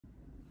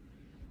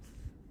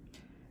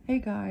Hey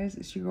guys,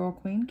 it's your girl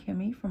Queen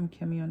Kimmy from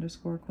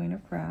Kimmy_Queen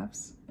of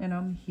Crafts, and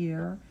I'm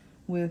here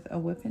with a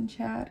WIP N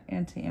Chat.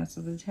 And to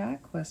answer the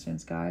chat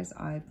questions, guys,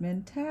 I've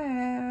been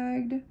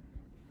tagged.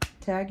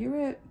 Tag your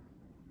it.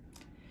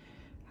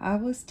 I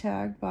was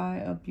tagged by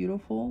a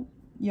beautiful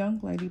young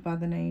lady by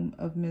the name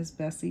of Miss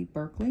Bessie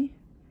Berkeley,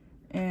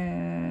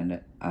 and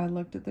I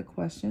looked at the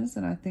questions,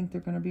 and I think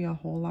they're going to be a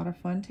whole lot of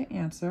fun to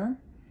answer.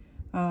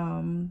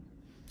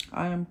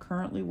 I am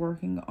currently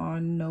working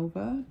on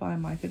Nova by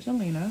Micah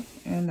Jelena,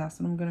 and that's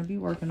what I'm going to be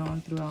working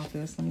on throughout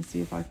this. Let me see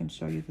if I can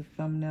show you the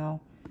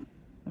thumbnail.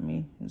 Let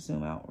me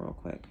zoom out real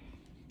quick.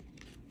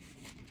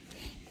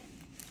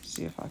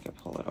 See if I can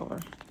pull it over.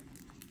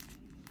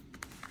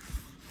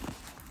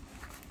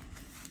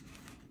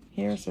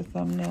 Here's the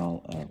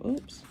thumbnail of,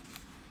 oops.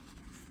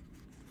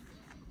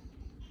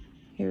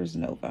 Here's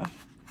Nova.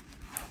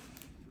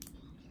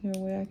 Is there a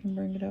way I can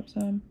bring it up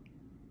some?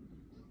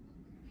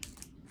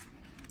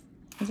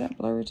 Is that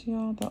blurry to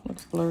y'all? That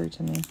looks blurry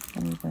to me.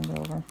 Let me bring it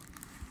over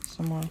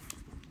some more.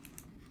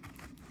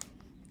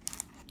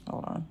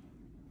 Hold on.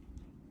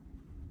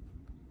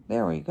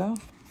 There we go.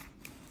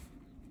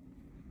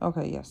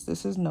 Okay, yes,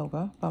 this is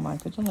Nova by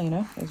Micah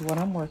Jelena is what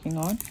I'm working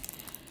on.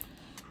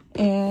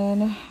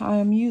 And I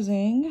am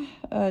using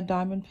a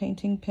Diamond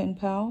Painting Pen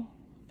Pal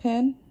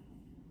pen.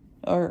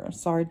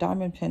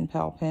 Diamond Pen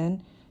Pal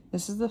pen.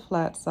 This is the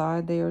flat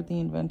side. They are the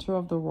inventor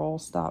of the roll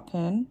stop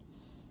pen.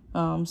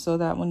 So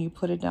that when you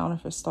put it down,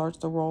 if it starts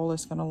to roll,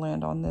 it's going to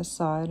land on this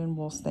side and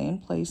will stay in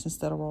place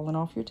instead of rolling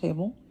off your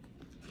table.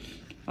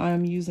 I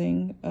am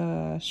using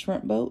a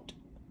shrimp boat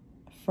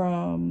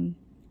from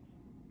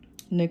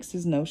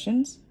NYX's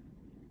Notions.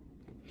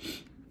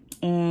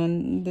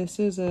 And this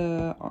is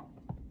a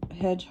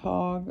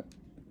hedgehog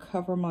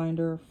cover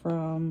minder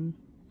from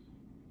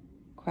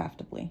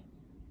Craftably.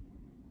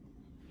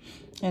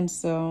 And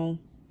so,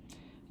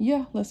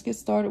 yeah, let's get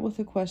started with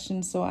the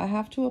questions. So I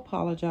have to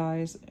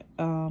apologize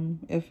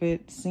if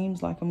it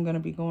seems like I'm going to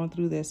be going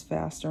through this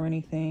fast or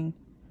anything.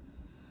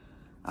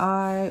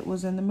 I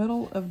was in the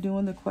middle of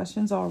doing the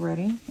questions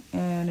already,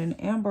 and an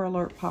Amber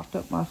Alert popped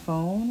up my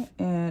phone,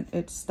 and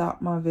it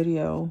stopped my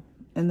video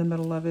in the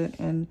middle of it.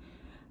 And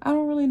I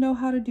don't really know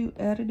how to do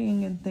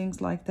editing and things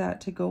like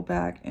that to go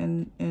back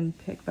and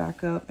pick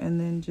back up and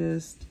then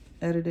just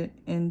edit it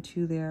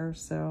into there.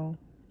 So,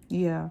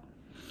 yeah.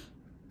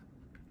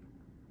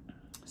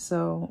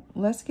 So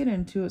let's get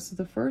into it. So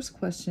the first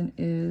question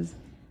is,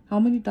 how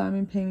many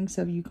diamond paintings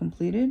have you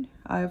completed?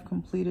 I have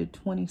completed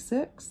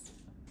 26.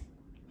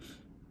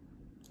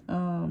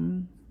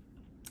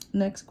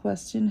 Next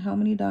question, how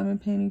many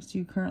diamond paintings do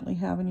you currently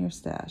have in your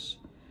stash?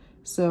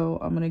 So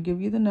I'm going to give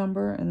you the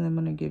number, and then I'm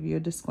going to give you a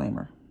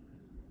disclaimer.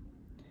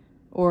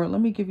 Or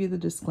let me give you the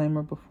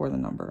disclaimer before the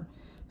number.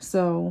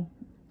 So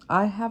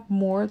I have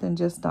more than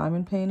just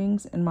diamond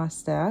paintings in my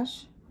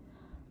stash.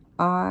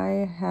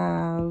 I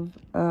have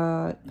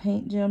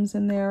paint gems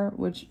in there,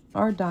 which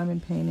are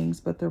diamond paintings,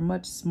 but they're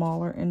much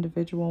smaller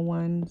individual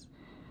ones.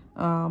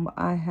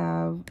 I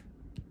have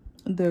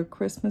the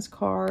Christmas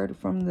card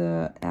from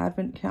the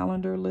Advent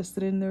calendar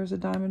listed in there as a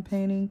diamond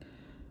painting.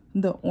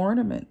 The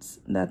ornaments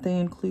that they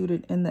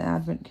included in the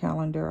Advent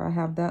calendar, I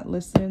have that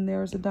listed in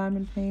there as a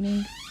diamond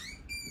painting.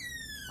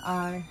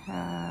 I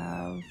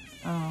have,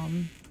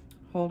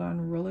 hold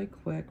on really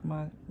quick.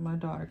 My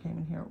daughter came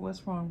in here.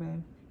 What's wrong,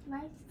 babe?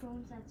 My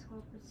phone's at 12%.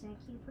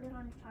 Can you put it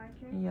on the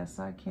charger? Yes,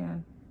 I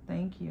can.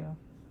 Thank you.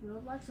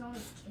 Roblox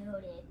almost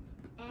killed it.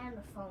 And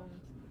the phone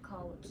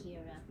call with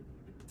Kira.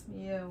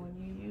 Yeah, when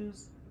you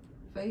use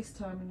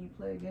FaceTime and you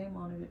play a game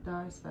on it, it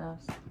dies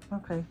fast.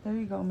 Okay, there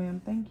you go,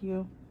 ma'am. Thank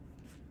you.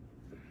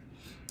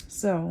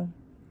 So,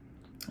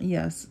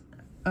 yes,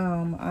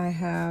 I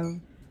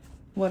have,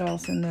 what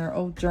else in there?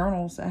 Oh,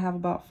 journals. I have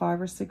about 5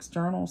 or 6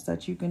 journals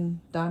that you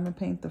can diamond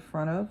paint the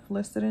front of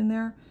listed in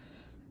there.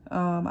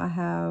 I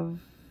have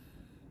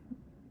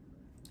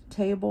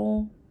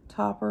table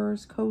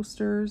toppers,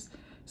 coasters.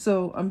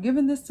 So I'm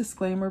giving this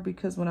disclaimer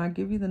because when I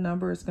give you the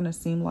number, it's going to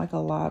seem like a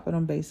lot, but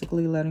I'm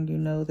basically letting you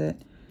know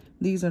that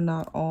these are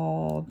not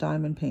all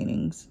diamond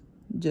paintings,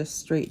 just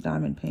straight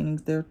diamond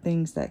paintings. They're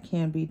things that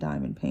can be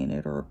diamond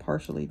painted or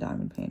partially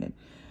diamond painted.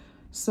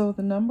 So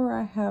the number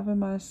I have in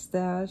my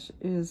stash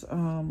is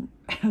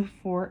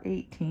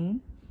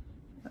 418.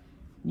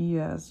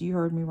 Yes, you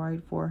heard me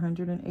right,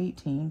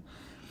 418.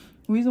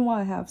 The reason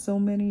why I have so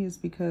many is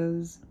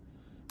because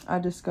I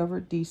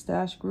discovered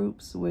D-stash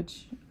groups,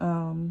 which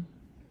once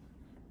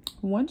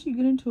you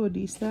get into a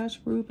D-stash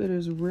group, it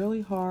is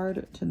really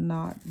hard to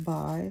not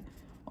buy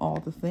all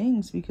the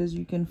things because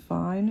you can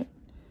find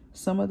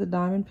some of the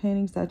diamond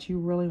paintings that you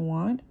really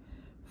want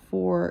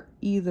for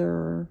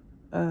either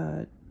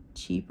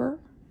cheaper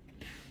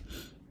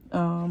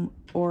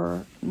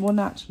or, well,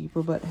 not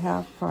cheaper, but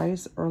half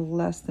price or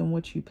less than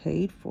what you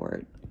paid for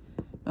it.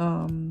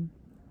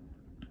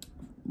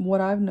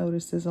 What I've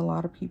noticed is a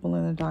lot of people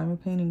in the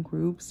diamond painting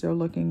groups, they're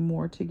looking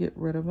more to get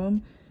rid of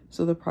them.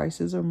 So the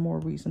prices are more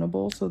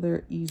reasonable, so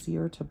they're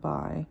easier to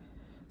buy.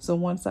 So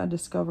once I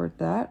discovered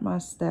that, my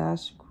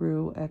stash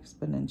grew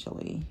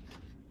exponentially.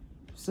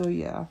 So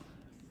yeah,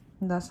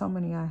 That's how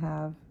many I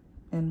have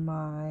in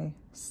my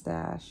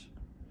stash.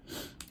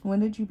 When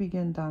did you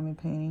begin diamond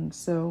painting?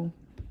 So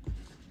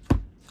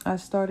I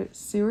started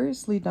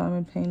seriously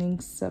diamond painting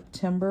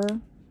September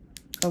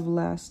of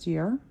last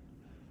year.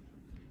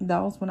 That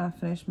was when I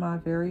finished my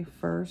very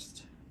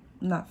first,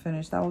 not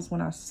finished, that was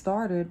when I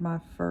started my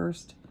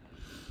first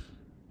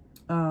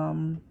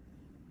diamond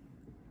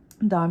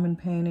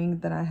painting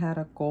that I had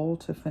a goal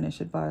to finish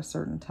it by a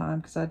certain time,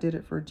 because I did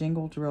it for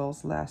Jingle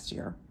Drills last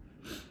year.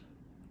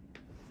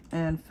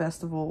 And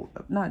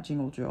not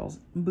Jingle Drills,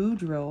 Boo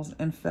Drills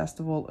and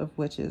Festival of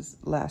Witches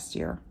last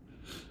year.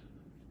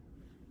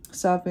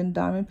 So I've been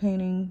diamond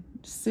painting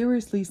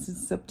seriously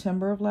since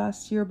September of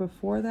last year.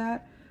 Before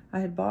that, I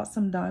had bought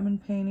some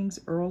diamond paintings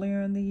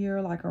earlier in the year,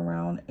 like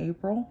around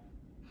April.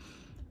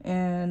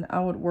 And I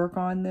would work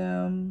on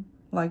them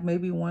like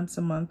maybe once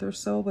a month or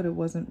so, but it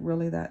wasn't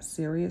really that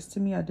serious to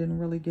me. I didn't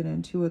really get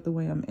into it the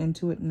way I'm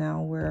into it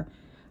now, where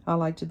I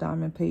like to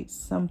diamond paint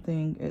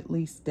something at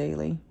least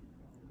daily.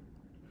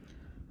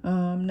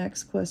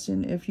 Next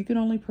question. If you could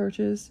only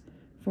purchase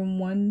from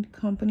one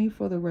company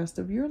for the rest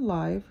of your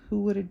life, who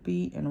would it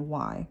be and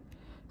why?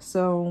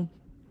 So,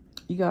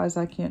 you guys,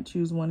 I can't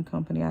choose one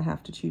company. I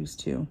have to choose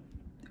two.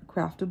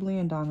 Craftably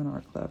and Diamond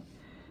Art Club.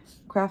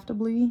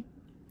 Craftably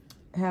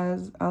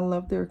I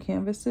love their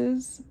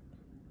canvases.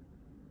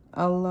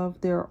 I love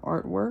their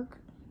artwork.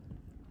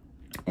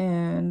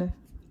 And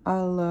I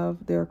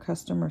love their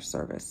customer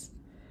service.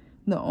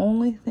 The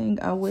only thing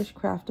I wish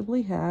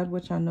Craftably had,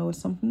 which I know is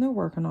something they're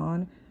working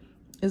on,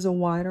 is a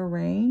wider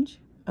range.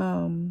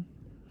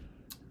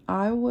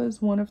 I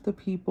was one of the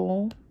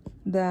people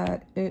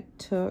that it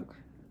took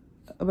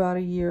about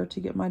a year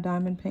to get my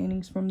diamond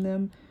paintings from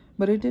them,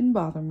 but it didn't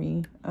bother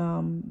me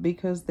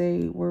because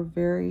they were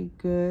very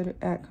good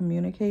at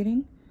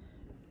communicating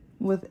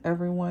with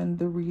everyone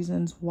the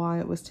reasons why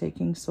it was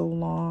taking so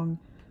long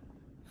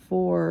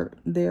for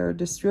their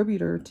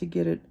distributor to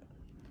get it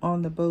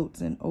on the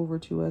boats and over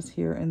to us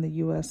here in the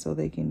US so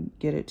they can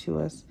get it to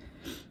us.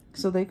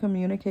 So they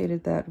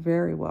communicated that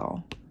very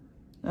well.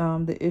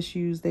 The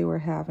issues they were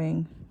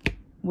having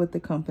with the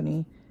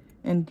company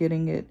and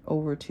getting it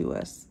over to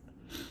us.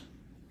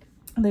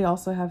 They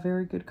also have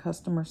very good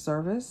customer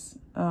service.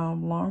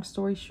 Long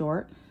story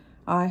short,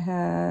 I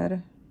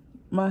had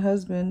my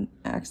husband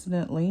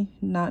accidentally,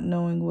 not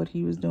knowing what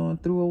he was doing,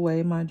 threw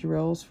away my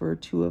drills for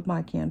 2 of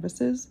my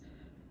canvases,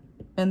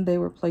 and they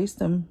replaced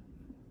them.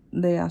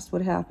 They asked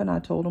what happened. I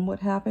told them what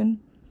happened.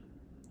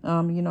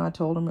 I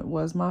told them it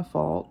was my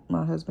fault.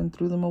 My husband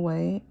threw them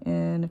away,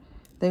 and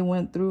they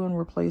went through and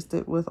replaced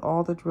it with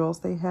all the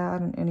drills they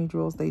had, and any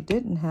drills they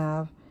didn't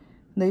have,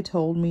 they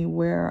told me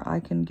where I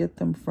can get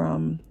them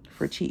from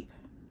for cheap.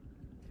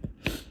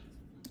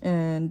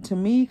 And to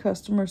me,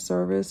 customer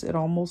service, it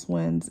almost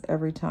wins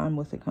every time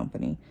with a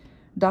company.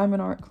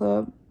 Diamond Art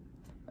Club,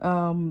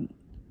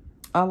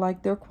 I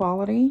like their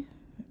quality,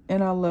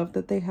 and I love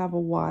that they have a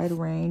wide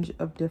range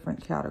of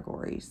different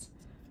categories.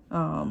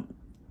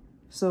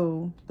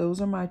 So those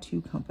are my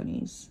 2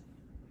 companies.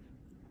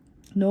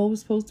 No, it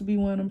was supposed to be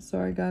one. I'm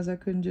sorry, guys. I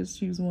couldn't just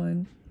choose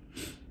one.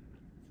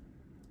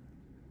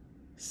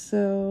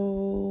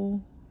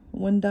 So,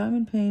 when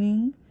diamond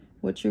painting,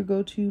 what's your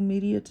go-to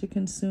media to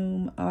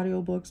consume?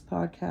 Audiobooks,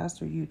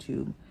 podcasts, or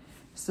YouTube?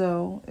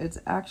 So, it's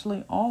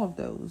actually all of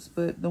those.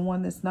 But the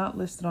one that's not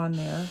listed on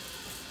there,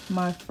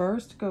 my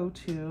first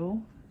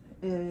go-to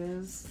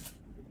is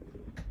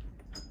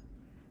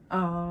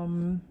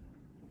phone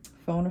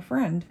a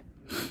friend.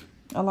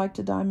 I like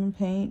to diamond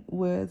paint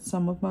with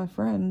some of my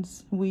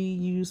friends. We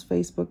use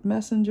Facebook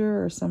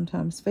Messenger or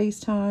sometimes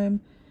FaceTime,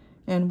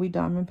 and we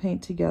diamond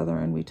paint together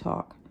and we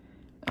talk.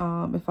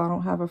 If I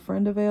don't have a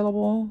friend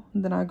available,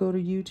 then I go to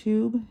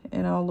YouTube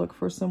and I'll look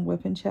for some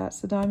WIP N Chats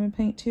to diamond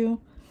paint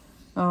to.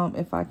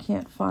 If I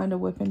can't find a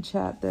WIP N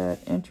Chat that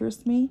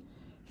interests me,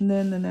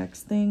 then the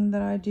next thing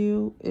that I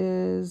do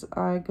is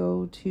I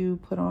go to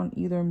put on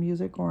either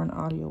music or an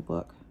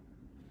audiobook.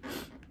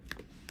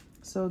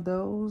 So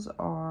those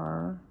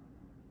are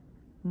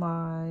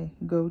my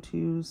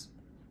go-tos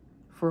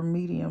for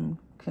medium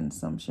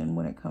consumption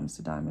when it comes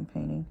to diamond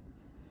painting.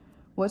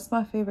 What's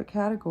my favorite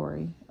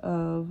category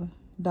of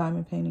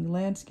diamond painting?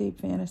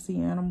 Landscape,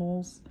 fantasy,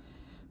 animals.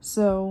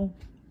 So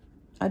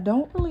I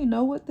don't really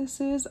know what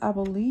this is. I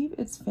believe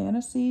it's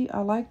fantasy. I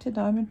like to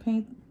diamond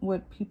paint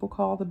what people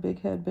call the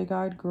big head, big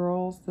eyed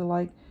girls. They're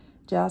like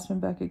Jasmine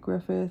Beckett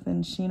Griffith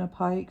and Sheena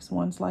Pikes,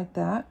 ones like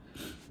that.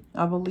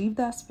 I believe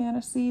that's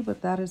fantasy,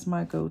 but that is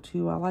my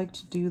go-to. I like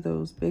to do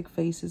those big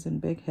faces and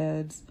big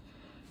heads.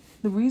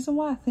 The reason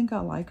why I think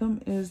I like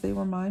them is they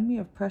remind me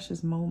of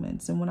Precious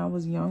Moments. And when I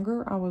was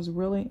younger, I was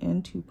really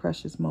into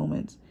Precious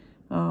Moments.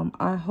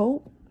 I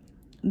hope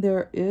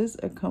there is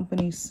a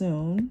company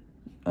soon,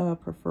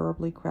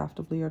 preferably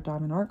Craftably or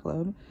Diamond Art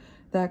Club,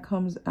 that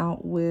comes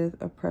out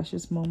with a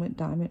Precious Moment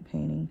diamond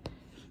painting.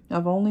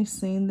 I've only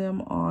seen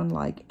them on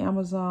like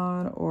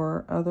Amazon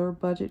or other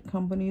budget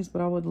companies, but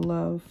I would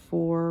love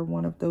for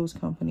one of those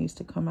companies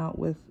to come out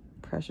with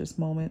Precious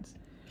Moments.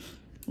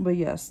 But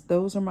yes,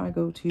 those are my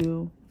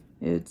go-to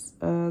It's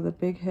the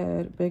big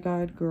head,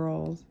 big-eyed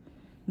girls.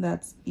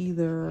 That's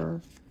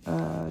either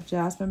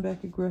Jasmine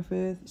Beckett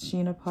Griffith,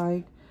 Sheena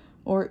Pike,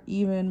 or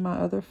even my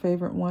other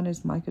favorite one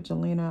is Micah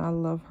Jelena. I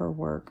love her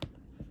work.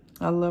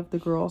 I love the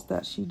girls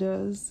that she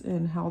does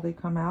and how they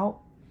come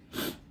out.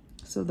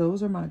 So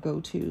those are my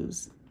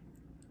go-tos.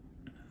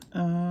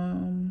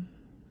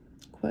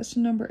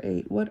 Question number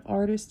 8. What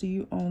artist do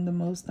you own the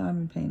most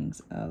diamond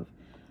paintings of?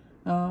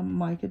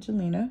 Micah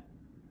Jelena.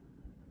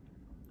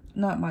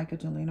 Not Micah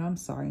Jelena, I'm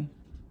sorry.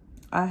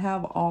 I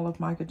have all of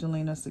Micah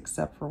Jelena's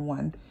except for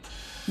one.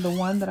 The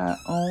one that I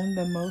own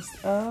the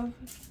most of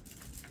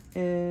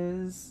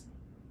is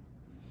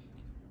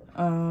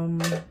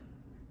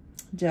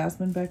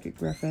Jasmine Beckett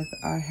Griffith.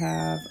 I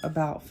have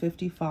about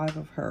 55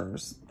 of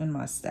hers in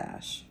my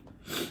stash.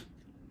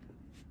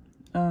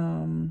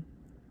 I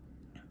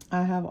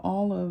have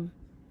all of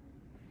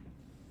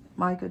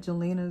Micah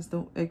Jelena's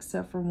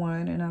except for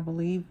one, and I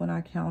believe when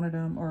I counted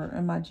them, or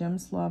in my gem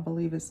slow, I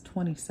believe it's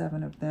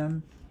 27 of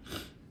them.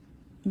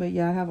 But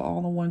yeah, I have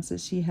all the ones that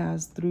she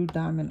has through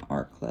Diamond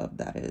Art Club,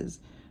 that is.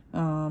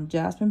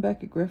 Jasmine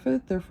Beckett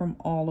Griffith, they're from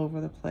all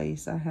over the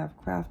place. I have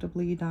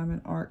Craftably,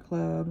 Diamond Art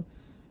Club,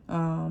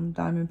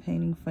 Diamond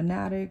Painting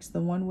Fanatics,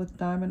 the one with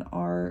Diamond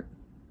Art,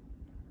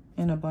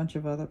 and a bunch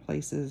of other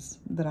places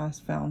that I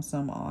found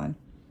some on.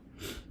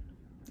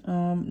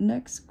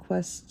 Next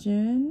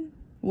question.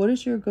 What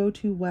is your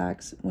go-to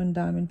wax when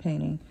diamond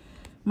painting?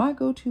 My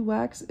go-to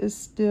wax is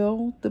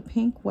still the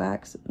pink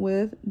wax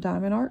with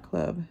Diamond Art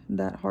Club.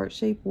 That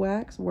heart-shaped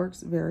wax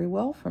works very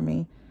well for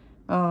me.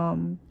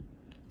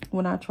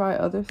 When I try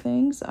other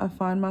things, I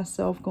find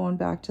myself going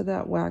back to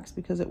that wax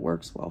because it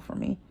works well for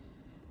me.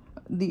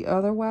 The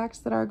other wax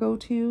that I go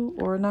to,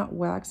 or not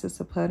wax, it's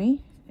a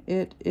putty.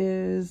 It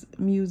is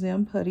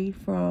Museum Putty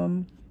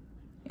from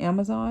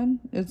Amazon.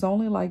 It's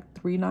only like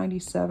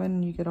 $3.97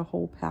 and you get a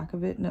whole pack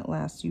of it and it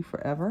lasts you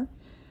forever.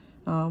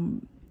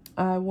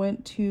 I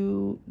went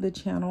to the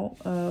channel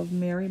of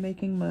Mary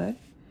Making Mud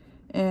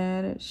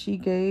and she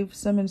gave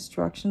some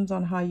instructions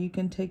on how you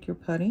can take your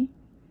putty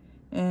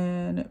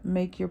and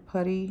make your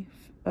putty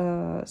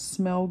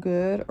smell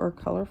good or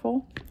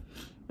colorful.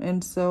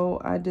 And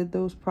so I did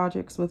those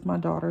projects with my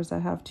daughters. I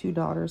have 2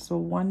 daughters. So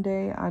one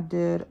day I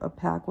did a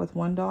pack with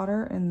one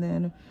daughter, and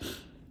then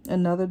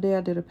another day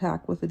I did a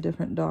pack with a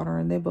different daughter,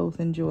 and they both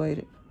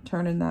enjoyed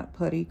turning that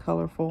putty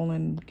colorful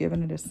and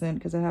giving it a scent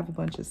because I have a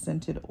bunch of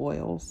scented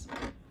oils.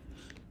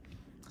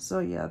 So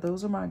yeah,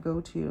 those are my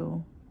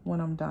go-to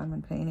when I'm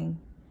diamond painting.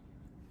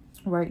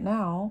 Right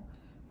now,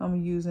 I'm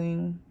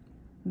using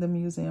the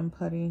Museum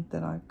Putty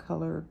that I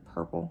colored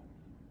purple.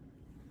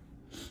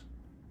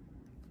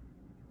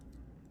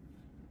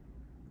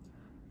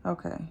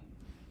 Okay,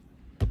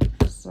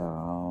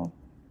 so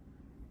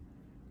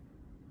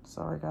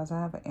sorry guys, I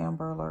have an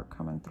Amber Alert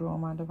coming through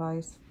on my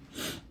device.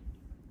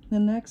 The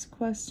next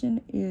question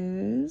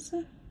is,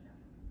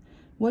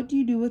 what do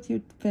you do with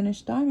your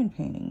finished diamond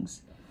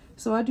paintings?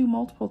 So I do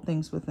multiple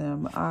things with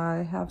them.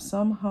 I have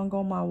some hung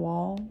on my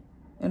wall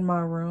in my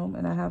room,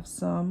 and I have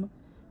some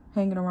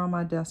hanging around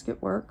my desk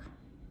at work.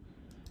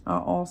 I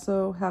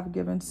also have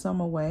given some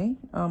away.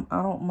 I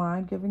don't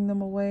mind giving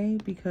them away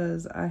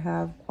because I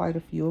have quite a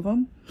few of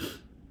them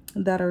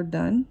that are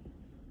done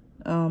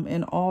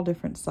in all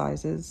different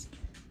sizes.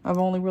 I've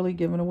only really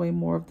given away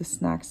more of the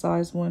snack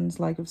size ones.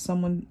 Like if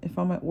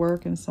I'm at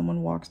work and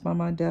someone walks by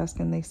my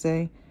desk and they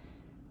say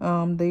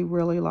they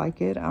really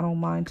like it, I don't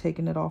mind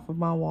taking it off of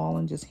my wall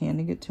and just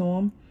handing it to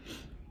them.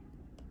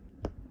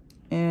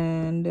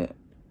 And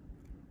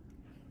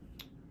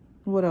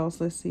what else?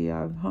 Let's see.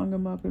 I've hung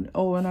them up. And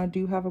I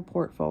do have a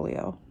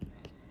portfolio.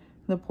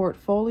 The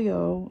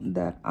portfolio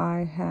that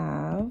I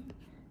have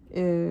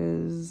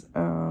is,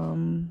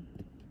 I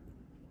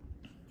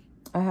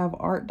have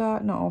Art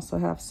Dot, and I also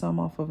have some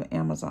off of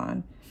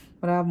Amazon.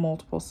 But I have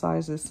multiple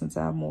sizes since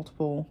I have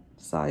multiple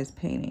size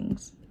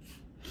paintings.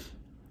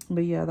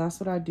 But yeah, that's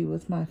what I do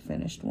with my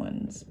finished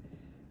ones.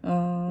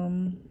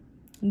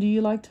 Do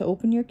you like to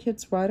open your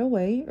kits right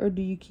away, or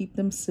do you keep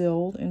them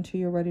sealed until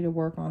you're ready to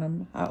work on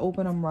them? I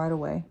open them right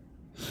away.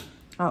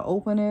 I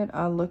open it,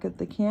 I look at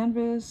the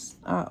canvas,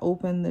 I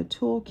open the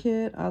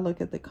toolkit, I look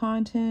at the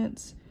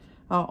contents.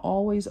 I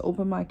always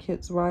open my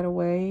kits right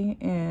away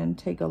and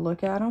take a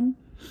look at them.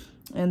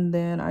 And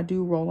then I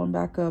do roll them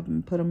back up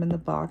and put them in the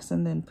box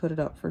and then put it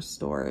up for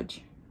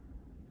storage.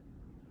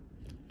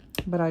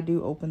 But I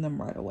do open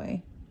them right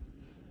away.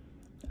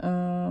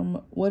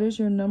 What is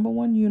your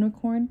 #1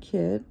 unicorn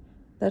kit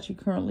that you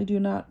currently do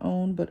not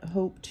own but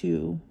hope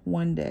to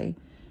one day?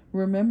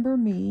 Remember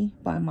Me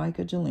by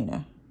Micah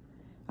Jelena.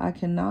 I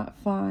cannot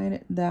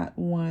find that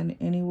one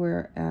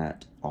anywhere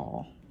at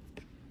all.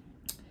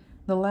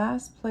 The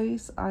last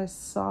place I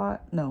saw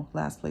it,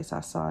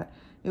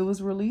 it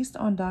was released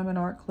on Diamond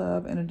Art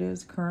Club, and it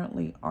is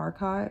currently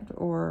archived,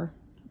 or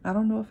I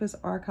don't know if it's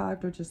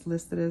archived or just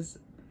listed as,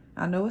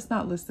 I know it's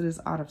not listed as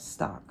out of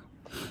stock.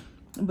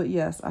 But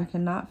yes, I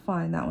cannot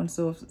find that one.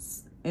 So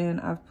and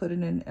I've put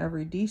it in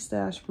every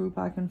D-stash group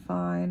I can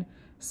find.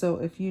 So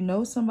if you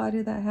know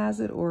somebody that has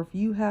it, or if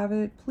you have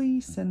it,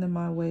 please send them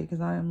my way,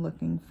 because I am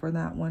looking for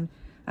that one.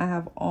 I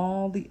have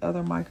all the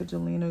other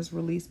Michelangelinos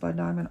released by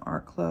Diamond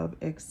Art Club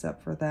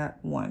except for that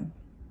one.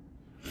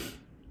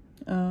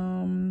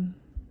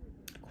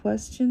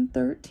 Question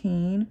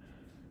 13.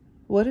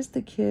 What is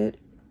the kit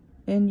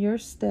in your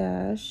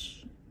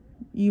stash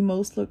you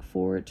most look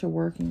forward to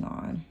working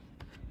on?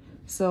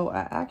 So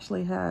I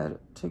actually had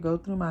to go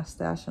through my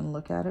stash and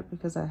look at it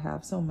because I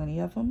have so many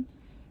of them.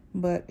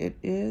 But it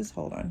is,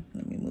 hold on,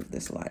 let me move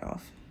this light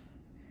off.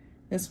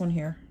 This one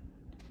here,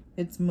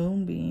 it's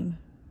Moonbeam.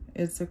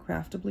 It's a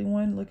craftably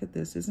one. Look at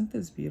this, isn't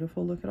this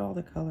beautiful? Look at all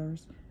the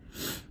colors.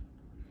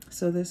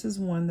 So this is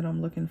one that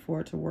I'm looking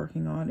forward to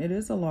working on. It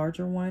is a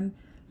larger one.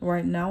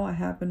 Right now I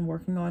have been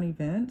working on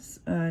events.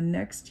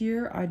 Next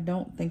year, I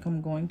don't think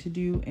I'm going to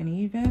do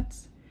any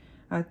events.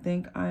 I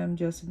think I am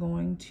just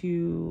going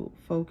to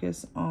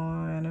focus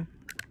on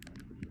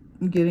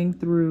getting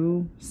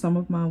through some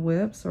of my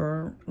WIPs,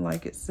 or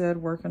like it said,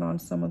 working on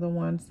some of the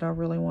ones that I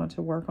really want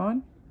to work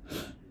on.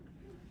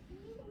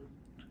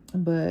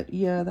 But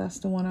yeah, that's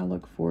the one I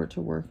look forward to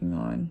working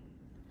on.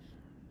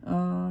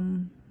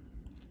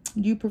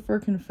 Do you prefer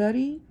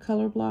confetti,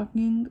 color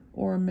blocking,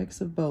 or a mix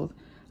of both?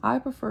 I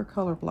prefer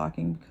color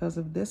blocking because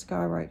of this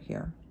guy right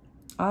here.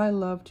 I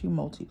love to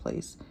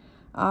multi-place.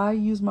 I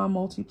use my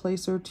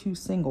multi-placer to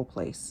single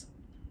place.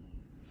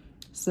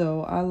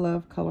 So I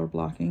love color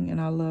blocking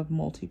and I love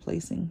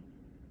multi-placing.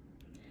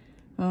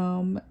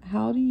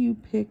 How do you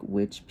pick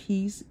which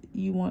piece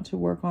you want to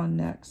work on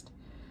next?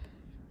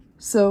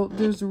 So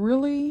there's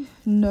really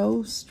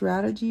no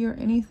strategy or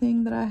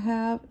anything that I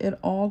have. It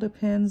all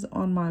depends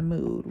on my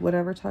mood,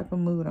 whatever type of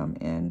mood I'm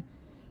in.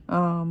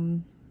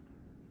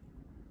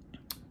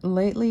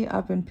 Lately,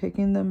 I've been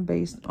picking them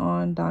based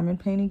on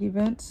diamond painting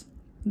events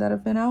that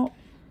have been out.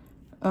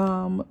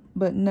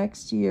 But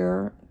next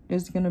year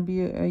is going to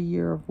be a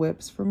year of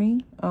WIPs for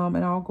me.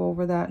 And I'll go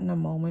over that in a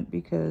moment,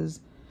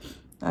 because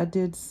I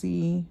did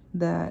see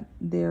that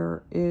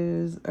there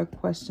is a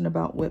question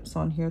about WIPs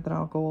on here that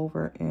I'll go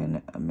over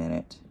in a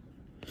minute.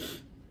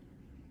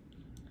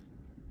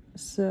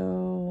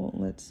 So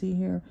let's see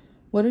here.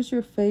 What is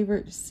your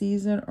favorite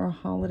season or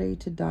holiday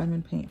to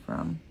diamond paint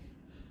from?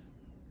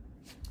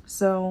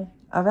 So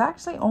I've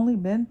actually only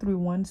been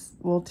through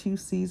two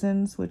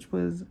seasons, which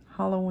was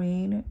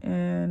Halloween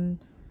and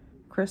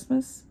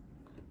Christmas.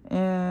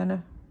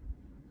 And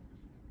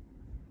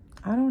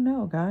I don't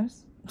know,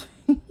 guys.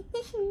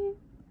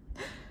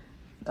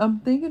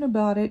 I'm thinking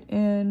about it,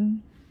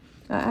 and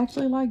I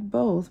actually like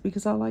both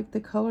because I like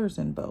the colors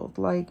in both.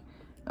 Like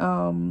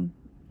the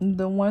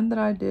one that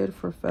I did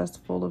for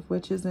Festival of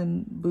Witches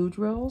and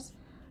Boudrills,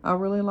 I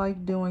really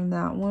like doing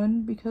that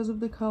one because of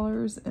the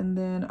colors. And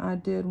then I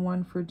did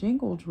one for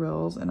Jingle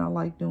Drills, and I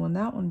like doing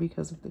that one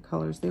because of the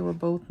colors. They were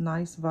both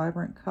nice,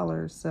 vibrant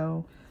colors.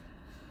 So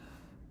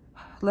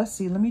let's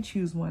see, let me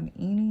choose one.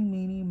 Eeny,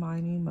 meeny,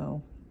 miny,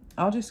 mo.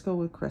 I'll just go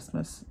with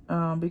Christmas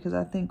because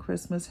I think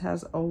Christmas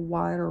has a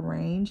wider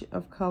range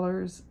of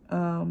colors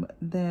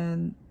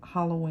than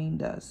Halloween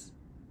does.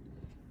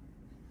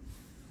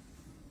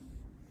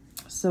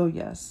 So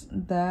yes,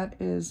 that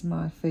is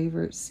my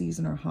favorite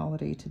season or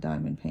holiday to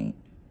diamond paint.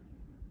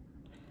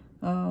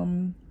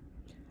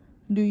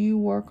 Do you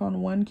work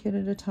on one kit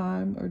at a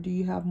time, or do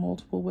you have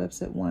multiple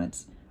WIPs at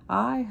once?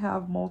 I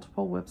have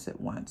multiple WIPs at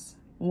once.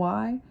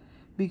 Why?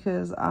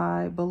 Because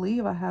I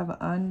believe I have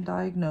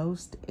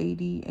undiagnosed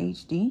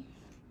ADHD,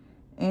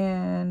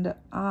 and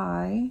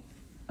I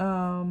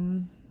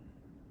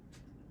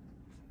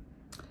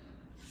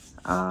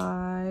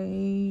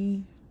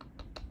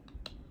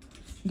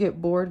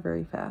get bored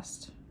very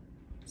fast.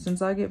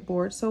 Since I get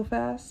bored so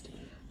fast,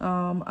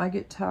 I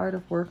get tired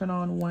of working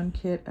on one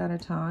kit at a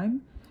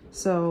time.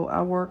 So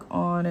I work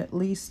on at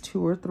least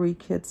 2 or 3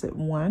 kits at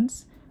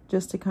once,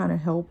 just to kind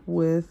of help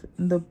with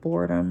the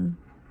boredom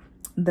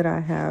that I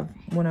have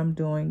when I'm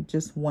doing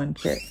just one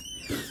kit.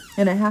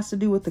 And it has to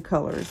do with the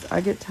colors. I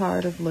get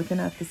tired of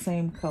looking at the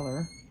same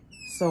color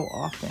so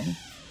often.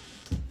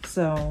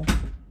 So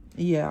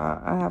yeah,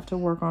 I have to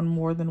work on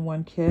more than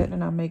one kit,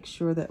 and I make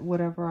sure that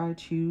whatever I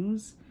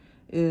choose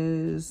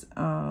is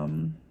I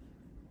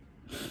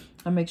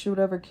make sure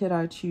whatever kit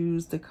I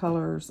choose, the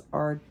colors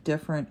are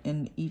different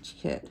in each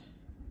kit.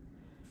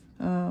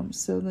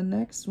 So the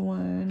next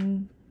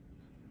one,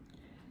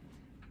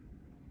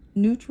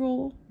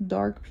 neutral,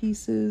 dark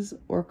pieces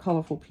or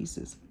colorful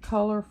pieces?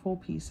 Colorful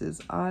pieces.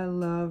 I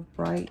love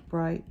bright,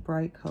 bright,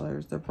 bright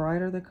colors. The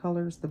brighter the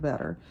colors, the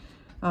better.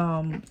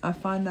 I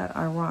find that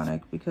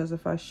ironic because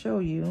if I show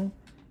you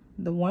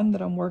the one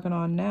that I'm working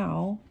on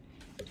now,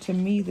 to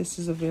me, this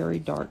is a very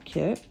dark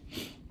kit,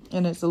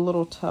 and it's a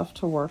little tough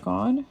to work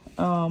on.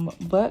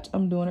 But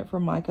I'm doing it for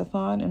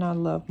Micathon, and I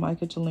love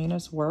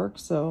Michaelina's work,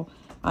 so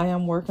I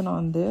am working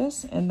on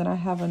this. And then I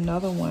have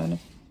another one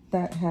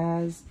that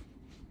has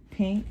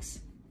pinks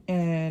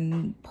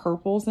and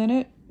purples in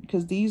it,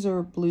 because these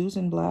are blues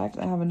and blacks.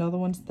 I have another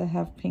ones that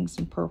have pinks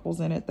and purples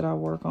in it that I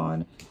work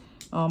on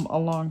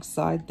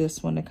alongside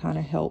this one to kind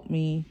of help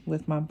me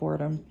with my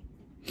boredom.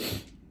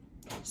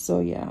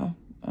 So yeah,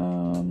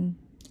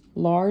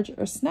 large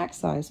or snack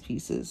size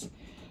pieces.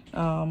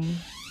 I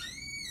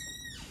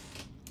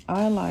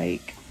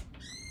like,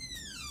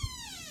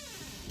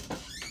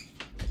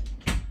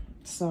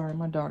 sorry,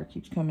 my daughter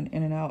keeps coming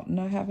in and out, and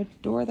I have a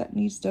door that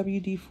needs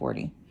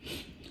WD-40.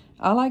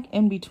 I like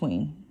in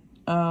between.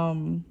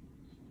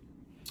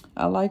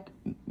 I like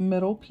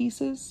middle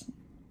pieces,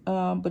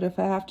 but if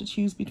I have to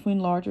choose between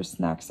large or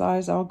snack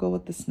size, I'll go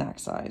with the snack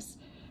size.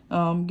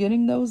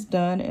 Getting those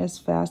done as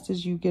fast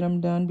as you get them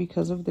done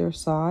because of their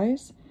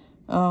size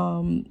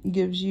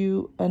gives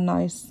you a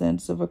nice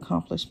sense of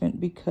accomplishment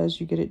because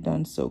you get it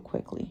done so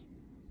quickly.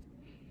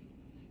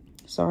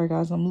 Sorry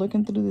guys, I'm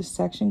looking through this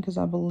section because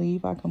I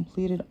believe I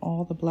completed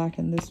all the black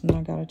in this one.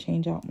 I gotta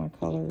change out my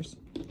colors.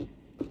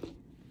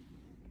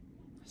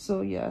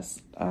 So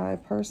yes, I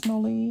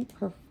personally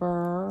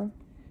prefer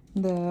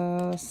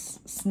the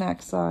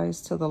snack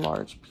size to the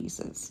large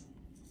pieces.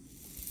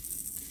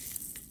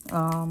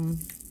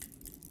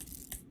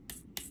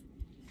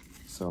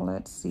 So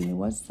let's see,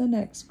 what's the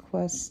next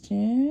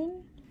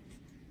question?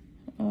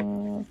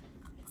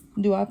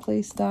 Do I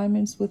place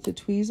diamonds with a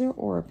tweezer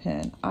or a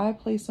pen? I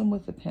place them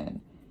with a pen.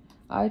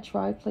 I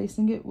tried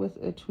placing it with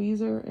a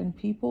tweezer, and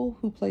people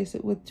who place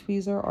it with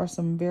tweezer are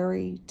some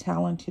very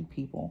talented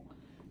people.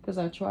 Because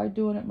I tried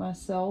doing it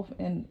myself,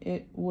 and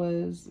it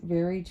was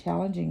very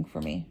challenging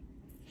for me.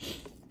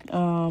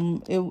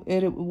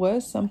 It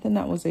was something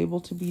that was able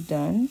to be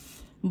done,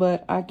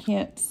 but I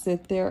can't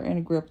sit there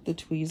and grip the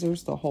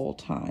tweezers the whole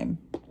time.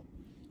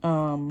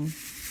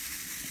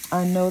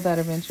 I know that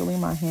eventually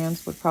my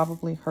hands would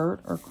probably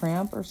hurt or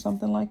cramp or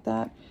something like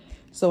that.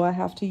 So I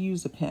have to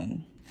use a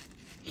pen.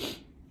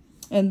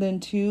 And then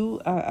too,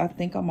 I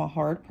think I'm a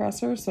hard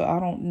presser, so I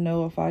don't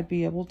know if I'd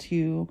be able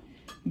to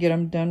get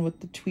them done with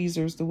the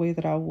tweezers the way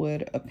that I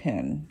would a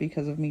pen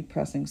because of me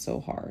pressing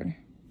so hard.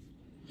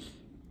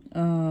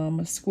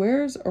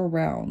 Squares or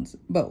rounds?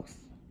 Both.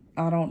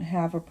 I don't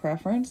have a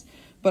preference,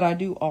 but I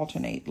do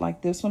alternate.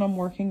 Like this one I'm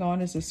working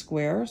on is a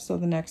square, so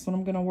the next one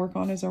I'm going to work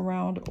on is a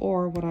round.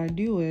 Or what I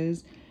do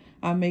is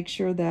I make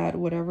sure that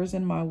whatever's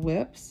in my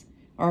WIPs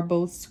are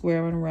both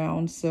square and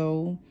round.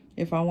 So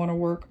if I want to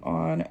work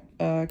on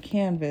a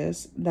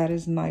canvas that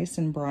is nice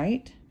and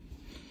bright,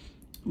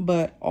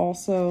 but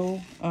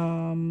also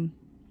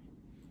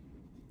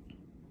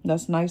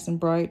that's nice and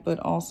bright, but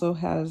also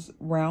has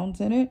rounds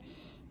in it,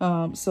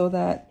 so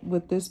that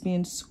with this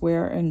being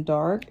square and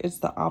dark, it's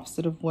the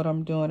opposite of what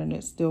I'm doing, and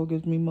it still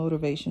gives me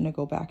motivation to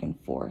go back and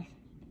forth.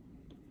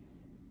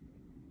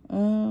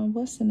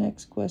 What's the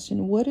next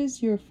question? What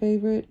is your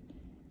favorite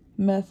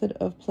method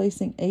of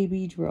placing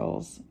AB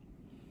drills?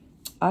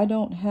 I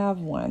don't have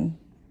one.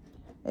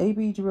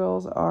 AB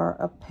drills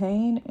are a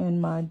pain in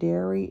my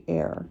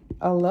derriere.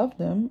 I love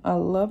them. I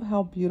love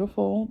how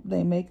beautiful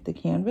they make the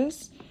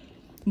canvas.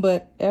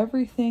 But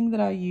everything that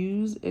I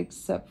use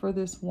except for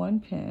this one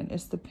pen,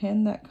 it's the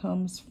pen that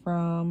comes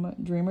from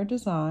Dreamer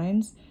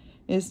Designs,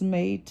 is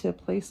made to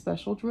place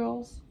special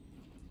drills.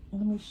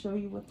 Let me show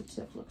you what the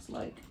tip looks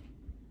like.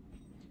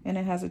 And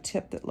it has a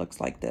tip that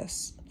looks like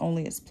this,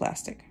 only it's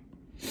plastic.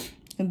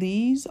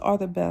 These are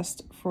the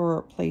best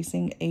for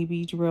placing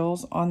AB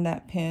drills on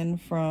that pen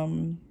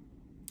from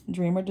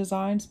Dreamer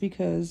Designs,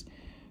 because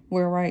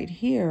where right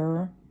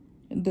here,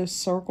 the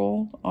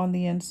circle on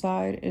the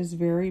inside is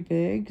very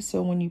big.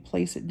 So when you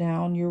place it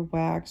down, your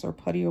wax or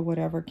putty or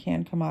whatever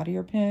can come out of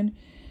your pen.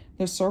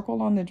 The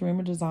circle on the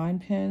Dreamer Design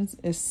pens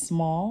is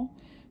small,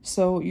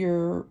 so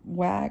your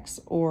wax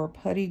or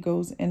putty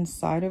goes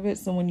inside of it.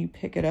 So when you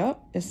pick it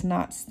up, it's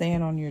not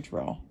staying on your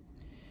drill.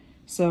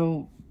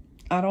 So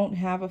I don't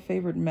have a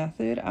favorite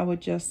method. I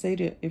would just say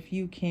that if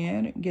you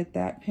can, get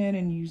that pen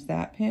and use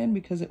that pen,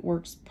 because it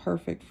works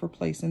perfect for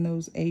placing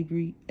those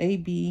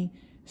AB/special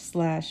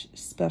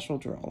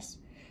drills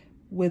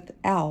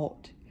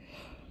without,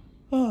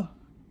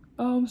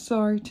 I'm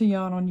sorry to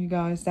yawn on you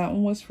guys. That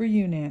one was for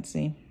you,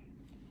 Nancy.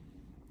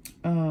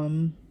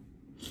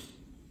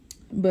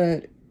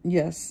 But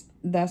yes,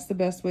 that's the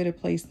best way to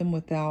place them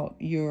without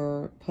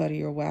your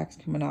putty or wax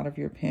coming out of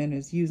your pen,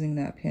 is using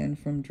that pen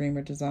from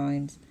Dreamer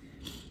Designs.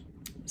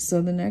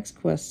 So the next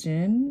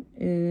question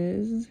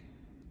is,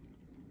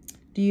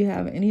 do you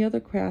have any other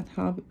craft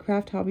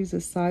hobbies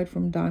aside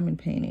from diamond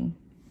painting?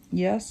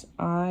 Yes,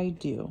 I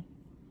do.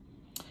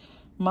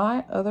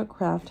 My other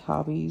craft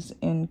hobbies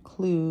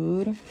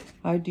include,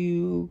 I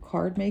do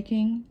card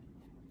making,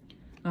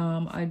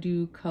 I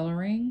do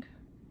coloring,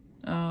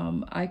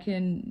 I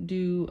can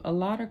do a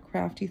lot of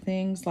crafty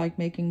things like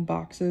making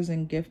boxes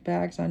and gift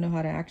bags. I know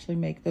how to actually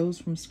make those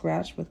from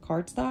scratch with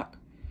cardstock.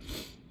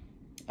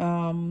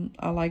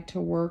 I like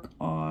to work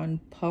on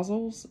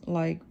puzzles,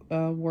 like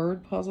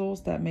word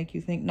puzzles that make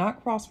you think,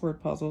 not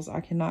crossword puzzles.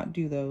 I cannot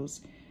do those.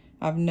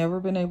 I've never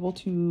been able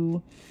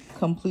to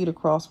complete a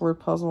crossword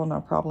puzzle, and I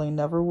probably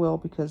never will,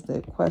 because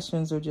the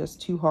questions are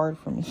just too hard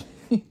for me.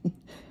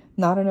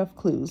 Not enough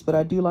clues, but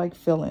I do like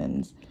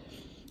fill-ins.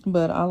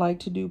 But I like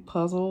to do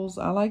puzzles.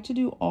 I like to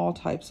do all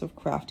types of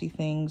crafty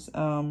things.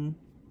 But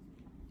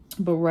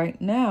right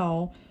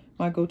now,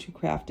 my go-to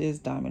craft is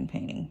diamond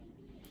painting.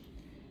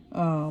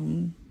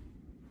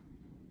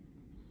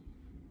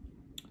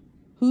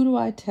 Who do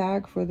I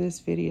tag for this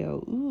video?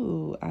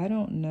 Ooh, I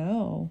don't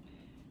know.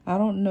 I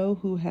don't know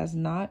who has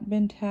not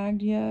been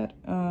tagged yet,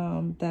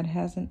 that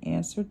hasn't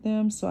answered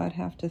them. So I'd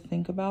have to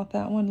think about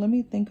that one. Let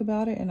me think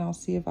about it and I'll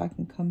see if I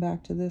can come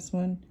back to this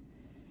one.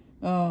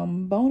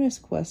 Bonus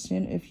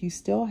question. If you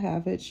still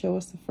have it, show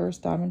us the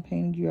first diamond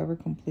painting you ever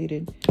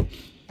completed.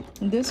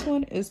 This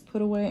one is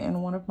put away in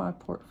one of my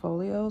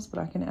portfolios, but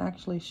I can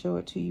actually show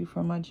it to you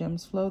from my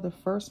Gems Flow. The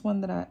first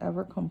one that I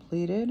ever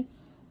completed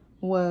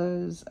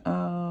was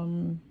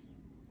Moon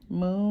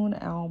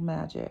Owl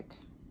Magic.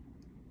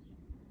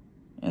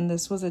 And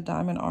this was a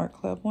Diamond Art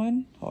Club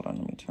one. Hold on,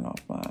 let me turn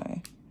off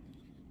my...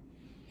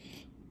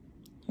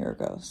 Here it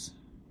goes.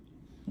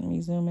 Let me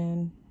zoom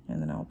in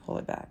and then I'll pull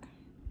it back.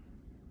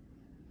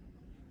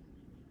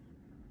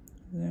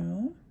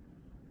 No.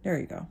 There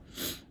you go.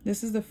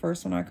 This is the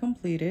first one I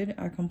completed.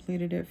 I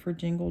completed it for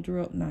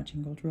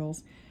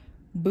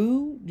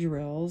Boo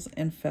Drills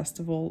and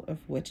Festival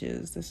of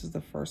Witches. This is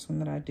the first one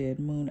that I did,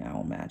 Moon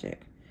Owl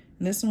Magic.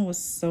 And this one was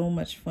so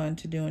much fun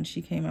to do and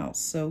she came out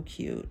so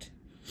cute.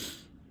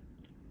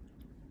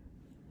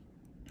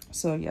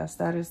 So yes,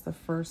 that is the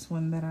first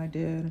one that I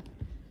did.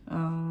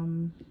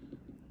 And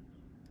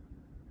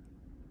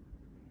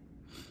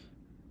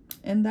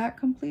that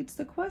completes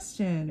the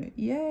question.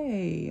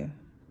 Yay.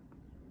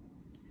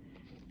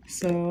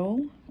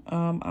 So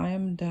I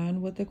am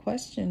done with the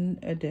question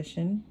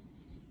edition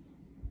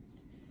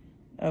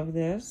of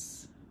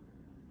this.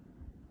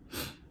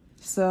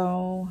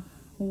 So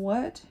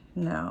what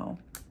now?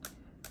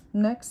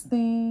 Next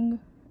thing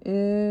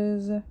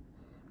is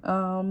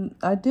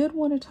I did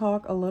want to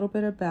talk a little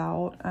bit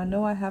about, I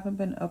know I haven't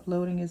been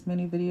uploading as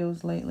many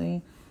videos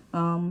lately.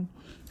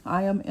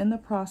 I am in the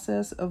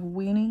process of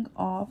weaning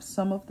off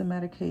some of the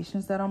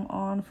medications that I'm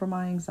on for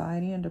my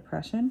anxiety and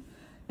depression.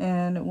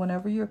 And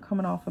whenever you're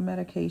coming off a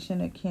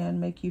medication, it can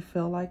make you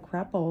feel like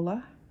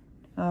crapola.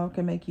 It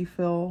can make you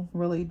feel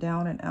really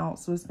down and out.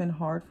 So it's been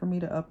hard for me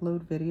to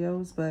upload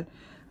videos, but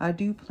I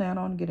do plan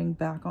on getting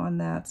back on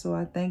that. So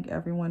I thank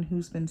everyone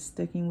who's been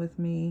sticking with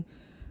me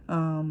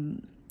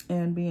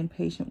and being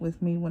patient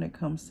with me when it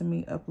comes to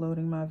me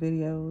uploading my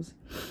videos.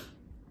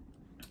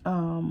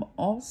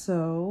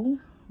 Also,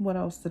 what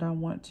else did I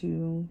want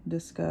to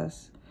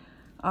discuss?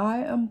 I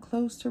am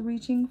close to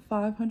reaching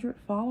 500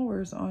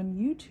 followers on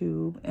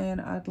YouTube,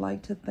 and I'd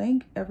like to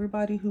thank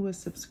everybody who has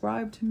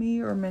subscribed to me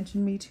or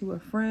mentioned me to a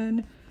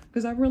friend,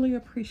 because I really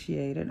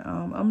appreciate it.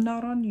 I'm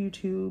not on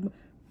YouTube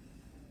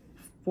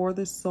for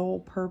the sole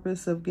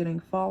purpose of getting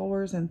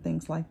followers and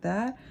things like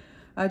that.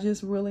 I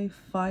just really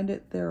find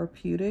it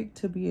therapeutic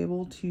to be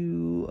able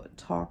to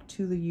talk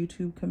to the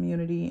YouTube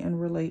community and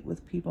relate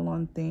with people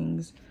on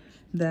things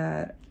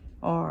that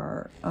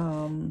are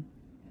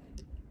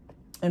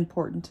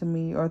important to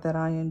me or that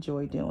I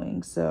enjoy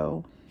doing.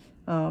 So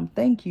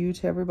thank you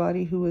to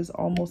everybody who has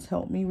almost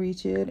helped me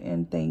reach it,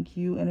 and thank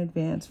you in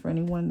advance for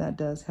anyone that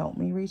does help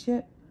me reach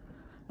it.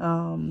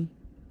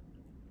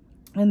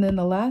 And then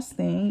the last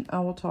thing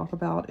I will talk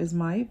about is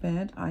my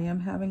event. I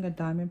am having a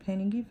diamond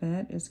painting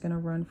event. It's going to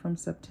run from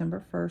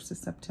September 1st to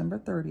September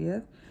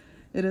 30th.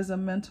 It is a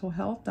mental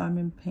health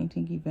diamond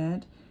painting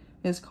event.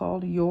 It's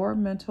called Your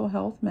Mental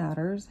Health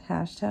Matters,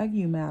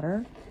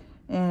 #YouMatter.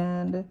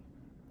 And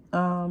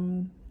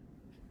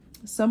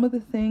some of the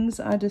things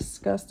I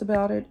discussed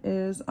about it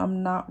is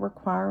I'm not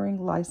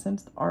requiring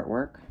licensed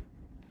artwork,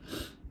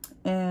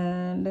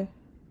 and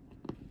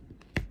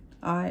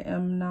I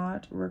am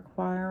not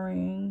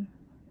requiring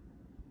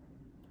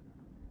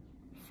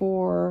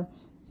for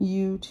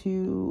you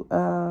to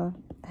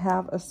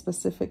have a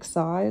specific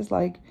size.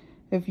 Like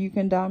if you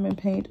can diamond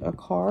paint a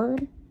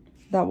card,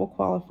 that will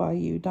qualify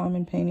you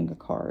diamond painting a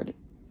card.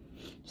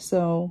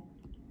 So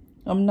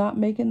I'm not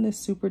making this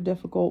super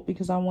difficult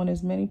because I want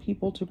as many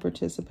people to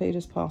participate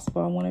as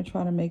possible. I want to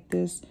try to make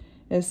this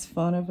as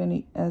fun of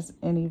an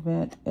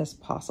event as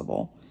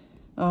possible.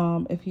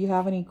 If you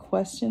have any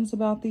questions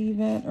about the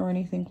event or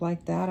anything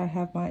like that, I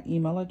have my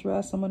email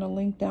address. I'm going to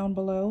link down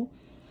below.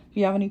 If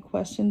you have any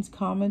questions,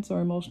 comments,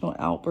 or emotional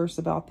outbursts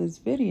about this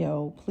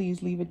video,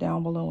 please leave it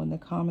down below in the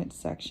comments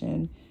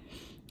section.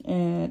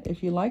 And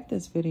if you like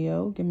this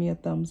video, give me a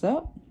thumbs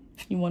up.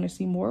 If you want to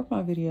see more of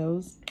my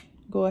videos,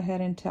 go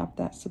ahead and tap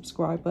that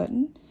subscribe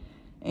button.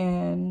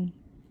 And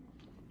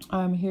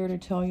I'm here to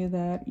tell you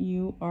that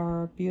you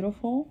are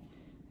beautiful,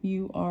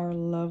 you are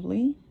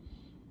lovely,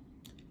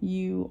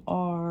 you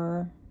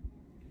are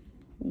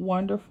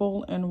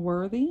wonderful and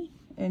worthy,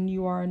 and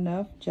you are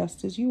enough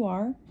just as you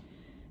are.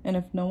 And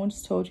if no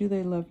one's told you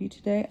they love you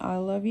today, I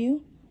love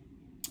you.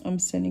 I'm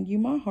sending you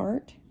my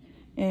heart.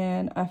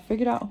 And I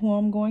figured out who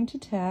I'm going to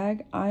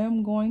tag. I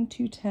am going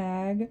to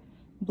tag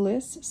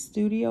Bliss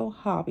Studio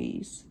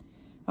Hobbies.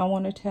 I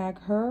want to tag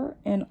her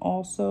and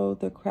also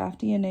the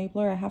Crafty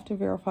Enabler. I have to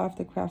verify if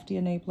the Crafty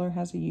Enabler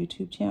has a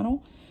YouTube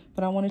channel,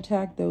 but I want to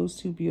tag those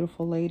two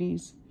beautiful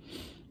ladies.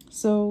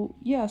 So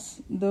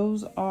yes,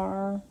 those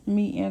are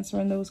me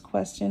answering those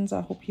questions.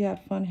 I hope you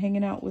had fun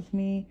hanging out with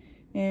me,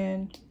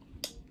 and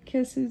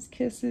kisses,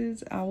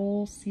 kisses. I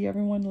will see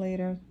everyone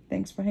later.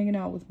 Thanks for hanging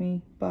out with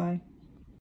me. Bye.